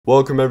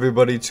Welcome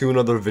everybody to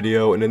another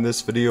video, and in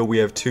this video we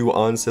have two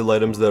on sale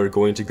items that are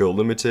going to go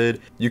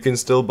limited. You can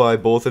still buy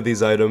both of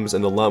these items,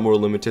 and a lot more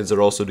limiteds are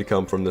also to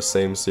come from the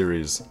same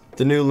series.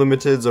 The new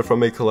limiteds are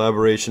from a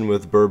collaboration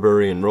with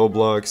Burberry and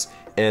Roblox,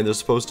 and there's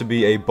supposed to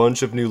be a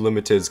bunch of new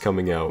limiteds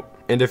coming out.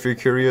 And if you're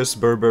curious,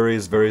 Burberry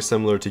is very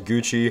similar to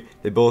Gucci.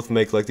 They both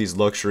make like these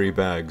luxury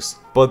bags.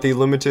 But the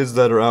limiteds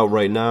that are out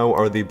right now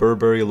are the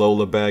Burberry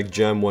Lola Bag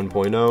Gem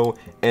 1.0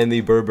 and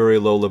the Burberry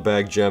Lola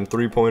Bag Gem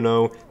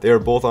 3.0. They are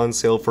both on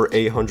sale for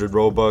 800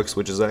 Robux,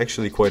 which is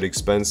actually quite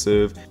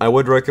expensive. I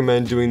would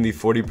recommend doing the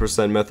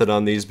 40% method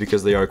on these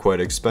because they are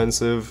quite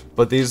expensive.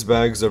 But these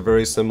bags are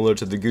very similar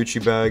to the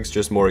Gucci bags,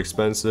 just more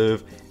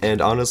expensive.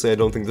 And honestly, I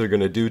don't think they're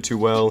going to do too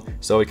well,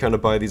 so I would kind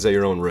of buy these at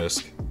your own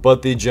risk.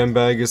 But the gem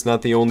bag is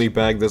not the only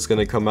bag that's going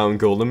to come out and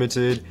go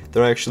limited.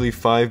 There are actually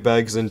 5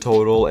 bags in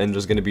total, and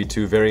there's going to be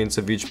 2 variants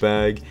of each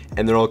bag,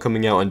 and they're all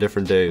coming out on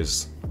different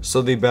days.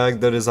 So the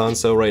bag that is on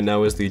sale right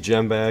now is the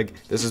gem bag.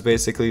 This is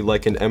basically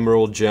like an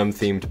emerald gem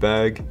themed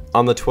bag.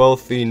 On the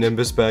 12th, the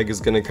Nimbus bag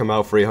is going to come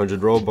out for 800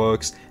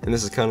 Robux, and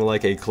this is kind of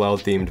like a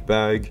cloud themed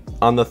bag.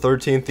 On the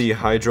 13th, the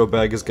Hydro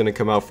bag is going to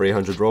come out for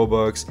 800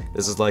 Robux.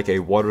 This is like a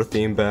water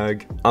themed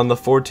bag. On the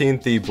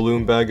 14th, the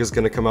Bloom bag is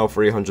going to come out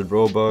for 800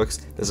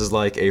 Robux. This is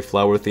like a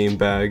flower themed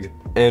bag.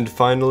 And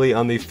finally,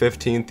 on the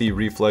 15th, the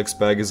Reflex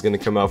bag is going to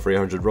come out for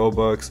 800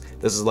 Robux.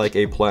 This is like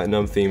a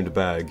platinum themed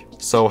bag.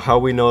 So how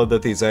we know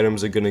that these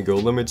items are going to go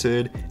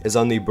limited is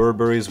on the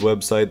Burberry's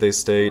website. They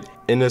state,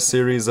 in a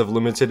series of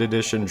limited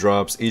edition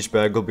drops, each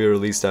bag will be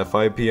released at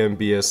 5 PM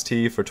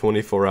BST for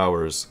 24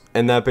 hours.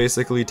 And that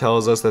basically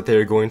tells us that they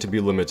are going to be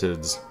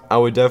limiteds. I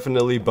would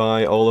definitely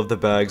buy all of the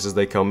bags as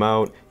they come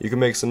out. You can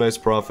make some nice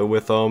profit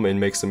with them and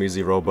make some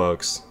easy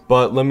Robux.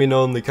 But let me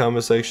know in the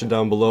comment section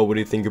down below, what do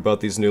you think about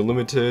these new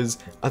limiteds?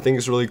 I think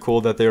it's really cool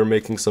that they are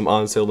making some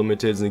on sale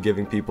limiteds and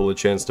giving people a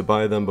chance to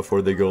buy them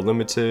before they go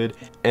limited.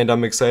 And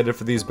I'm excited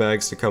for these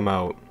bags to come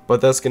out.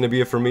 But that's going to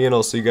be it for me, and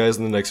I'll see you guys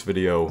in the next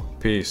video.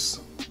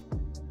 Peace.